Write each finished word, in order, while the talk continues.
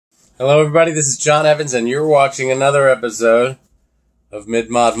Hello everybody, this is John Evans and you're watching another episode of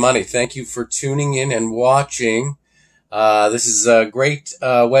Mid-Mod Money. Thank you for tuning in and watching. This is a great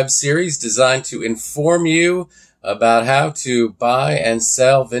web series designed to inform you about how to buy and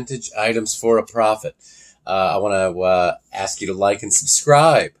sell vintage items for a profit. I want to ask you to like and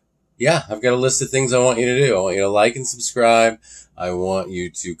subscribe. Yeah, I've got a list of things I want you to do. I want you to like and subscribe. I want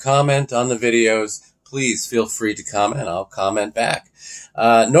you to comment on the videos. Please feel free to comment. I'll comment back.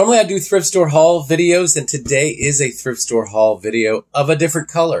 Normally I do thrift store haul videos, and today is a thrift store haul video of a different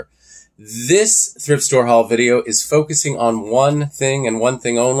color. This thrift store haul video is focusing on one thing and one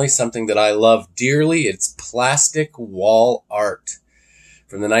thing only, something that I love dearly. It's plastic wall art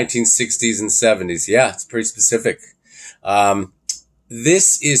from the 1960s and 70s. Yeah, it's pretty specific.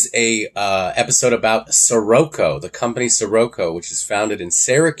 This is a episode about Syroco, the company Syroco, which is founded in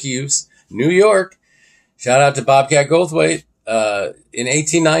Syracuse, New York. Shout out to Bobcat Goldthwait. In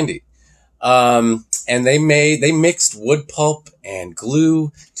 1890. And they mixed wood pulp and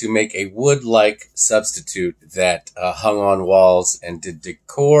glue to make a wood-like substitute that hung on walls and did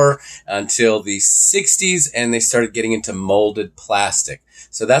decor until the 60s, and they started getting into molded plastic.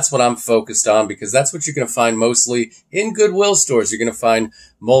 So that's what I'm focused on, because that's what you're going to find mostly in Goodwill stores. You're going to find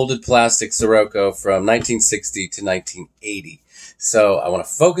molded plastic Syroco from 1960 to 1980. So I want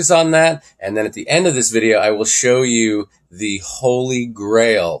to focus on that, and then at the end of this video, I will show you the holy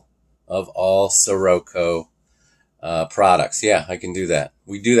grail of all Syroco products. Yeah, I can do that.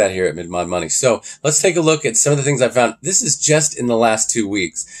 We do that here at Mid-Mod Money. So let's take a look at some of the things I found. This is just in the last 2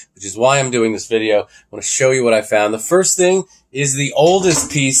 weeks, which is why I'm doing this video. I want to show you what I found. The first thing is the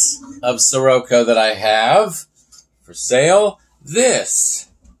oldest piece of Syroco that I have for sale. This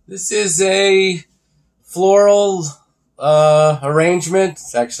is a floral arrangement.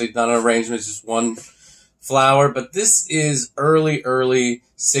 It's actually not an arrangement, it's just one flower, but this is early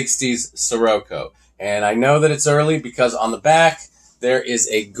 60s Syroco. And I know that it's early because on the back there is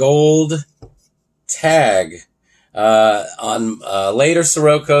a gold tag. On later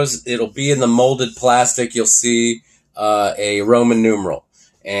Syrocos, it'll be in the molded plastic. You'll see a Roman numeral.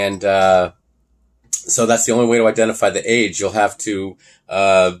 And so that's the only way to identify the age. You'll have to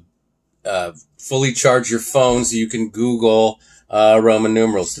fully charge your phone so you can Google Roman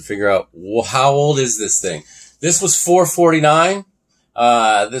numerals to figure out, well, how old is this thing? This was $4.49.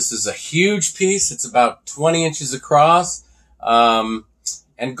 This is a huge piece. It's about 20 inches across. And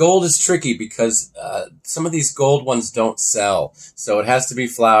gold is tricky because some of these gold ones don't sell. So it has to be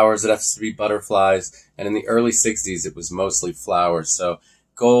flowers. It has to be butterflies. And in the early 60s, it was mostly flowers. So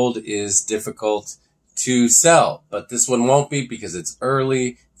gold is difficult to sell. But this one won't be because it's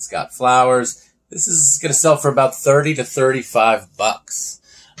early. It's got flowers. This is going to sell for about 30 to 35 bucks.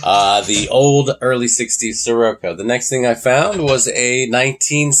 The old early 60s Syroco. The next thing I found was a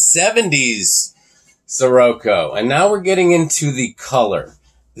 1970s Syroco. And now we're getting into the color.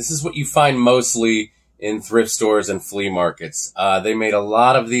 This is what you find mostly in thrift stores and flea markets. They made a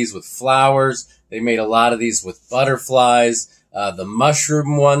lot of these with flowers. They made a lot of these with butterflies. The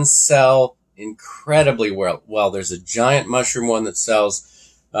mushroom ones sell incredibly well. There's a giant mushroom one that sells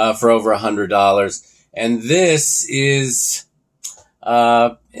for over $100. And this is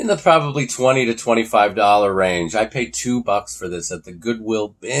in the probably $20 to $25 range. I paid $2 for this at the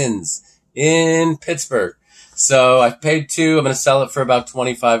Goodwill bins in Pittsburgh. So I paid $2. I'm going to sell it for about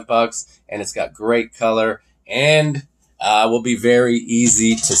 25 bucks, and it's got great color and will be very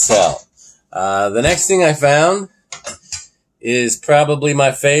easy to sell. The next thing I found is probably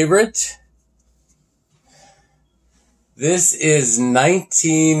my favorite. This is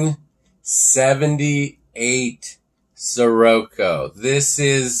 1978 Syroco. This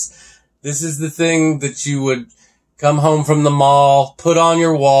is the thing that you would come home from the mall, put on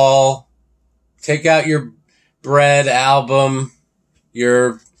your wall, take out your bread album,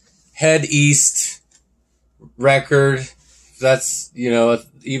 your Head East record. That's, you know,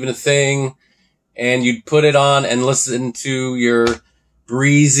 even a thing. And you'd put it on and listen to your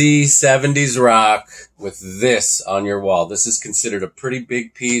breezy 70s rock with this on your wall. This is considered a pretty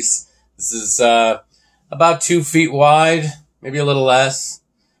big piece. This is about 2 feet wide, maybe a little less,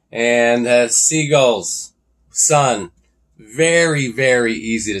 and has seagulls, sun. Very, very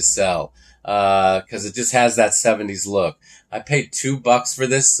easy to sell because it just has that 70s look. I paid $2 for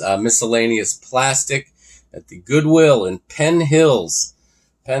this miscellaneous plastic at the Goodwill in Penn Hills,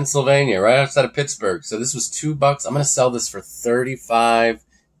 Pennsylvania, right outside of Pittsburgh. So this was $2. I'm going to sell this for $35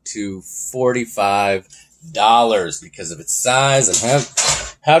 to $45 because of its size and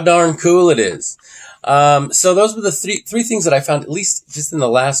how darn cool it is. So those were the three things that I found, at least just in the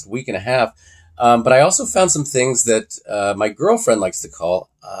last week and a half. But I also found some things that my girlfriend likes to call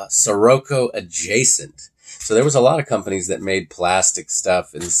Syroco adjacent. So there was a lot of companies that made plastic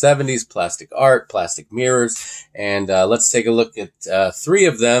stuff in the 70s, plastic art, plastic mirrors. And let's take a look at 3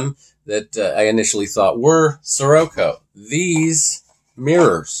 of them that I initially thought were Syroco. These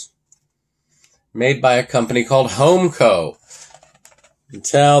mirrors, made by a company called Homeco. You can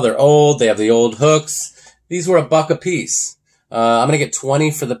tell they're old. They have the old hooks. These were $1 a piece. I'm going to get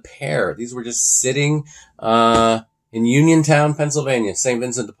 20 for the pair. These were just sitting in Uniontown, Pennsylvania, St.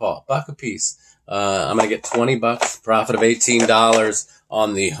 Vincent de Paul. $1 a piece. I'm going to get $20, profit of $18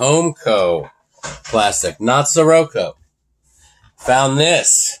 on the Homeco plastic, not Syroco. Found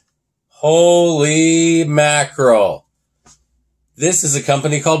this. Holy mackerel. This is a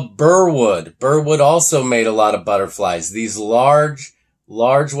company called Burwood. Burwood also made a lot of butterflies. These large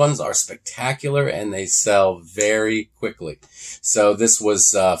ones are spectacular and they sell very quickly. So this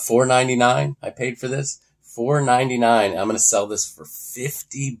was $4.99. I paid for this. $4.99. I'm going to sell this for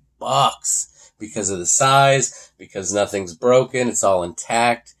 $50 because of the size, because nothing's broken. It's all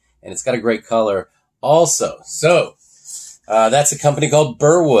intact and it's got a great color also. So that's a company called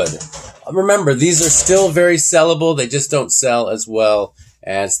Burwood. Remember, these are still very sellable. They just don't sell as well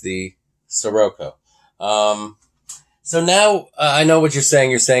as the Syroco. So now I know what you're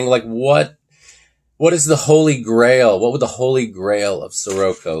saying. You're saying, like, what is the holy grail? What would the holy grail of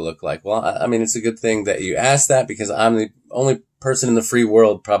Syroco look like? Well, I mean, it's a good thing that you asked that because I'm the only person in the free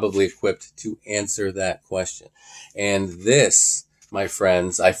world probably equipped to answer that question. And this, my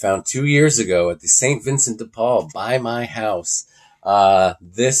friends, I found 2 years ago at the St. Vincent de Paul by my house.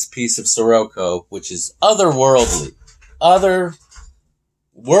 This piece of Syroco, which is otherworldly.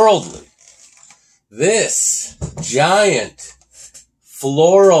 This giant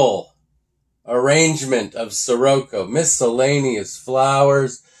floral arrangement of Syroco, miscellaneous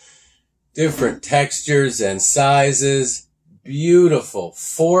flowers, different textures and sizes, beautiful,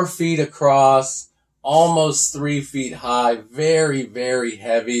 4 feet across, almost 3 feet high, very, very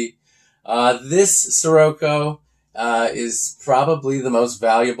heavy. This Syroco is probably the most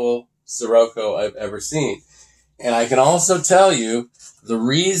valuable Syroco I've ever seen. And I can also tell you the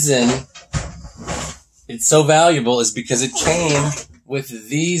reason it's so valuable is because it came with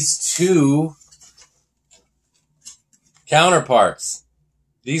these 2 counterparts.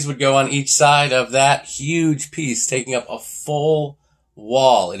 These would go on each side of that huge piece, taking up a full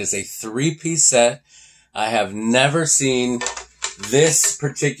wall. It is a 3-piece set. I have never seen this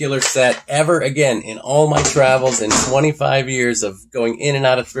particular set ever again in all my travels in 25 years of going in and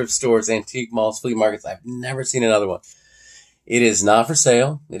out of thrift stores, antique malls, flea markets. I've never seen another one. It is not for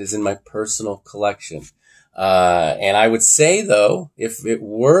sale. It is in my personal collection. And I would say, though, if it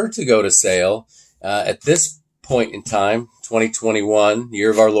were to go to sale at this point in time, 2021,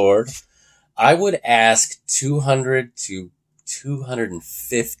 year of our Lord, I would ask $200 to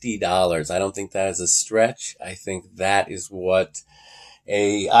 $250. I don't think that is a stretch. I think that is what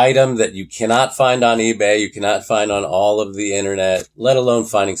a item that you cannot find on eBay, you cannot find on all of the internet, let alone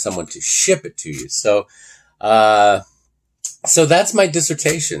finding someone to ship it to you. So that's my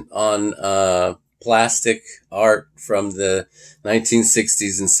dissertation on plastic art from the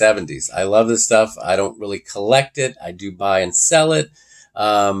 1960s and 70s. I love this stuff. I don't really collect it. I do buy and sell it.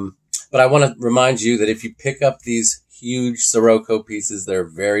 But I want to remind you that if you pick up these huge Syroco pieces, they're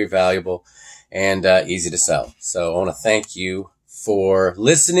very valuable and easy to sell. So I want to thank you for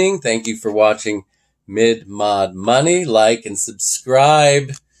listening. Thank you for watching Mid Mod Money. Like and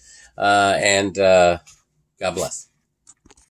subscribe. And God bless.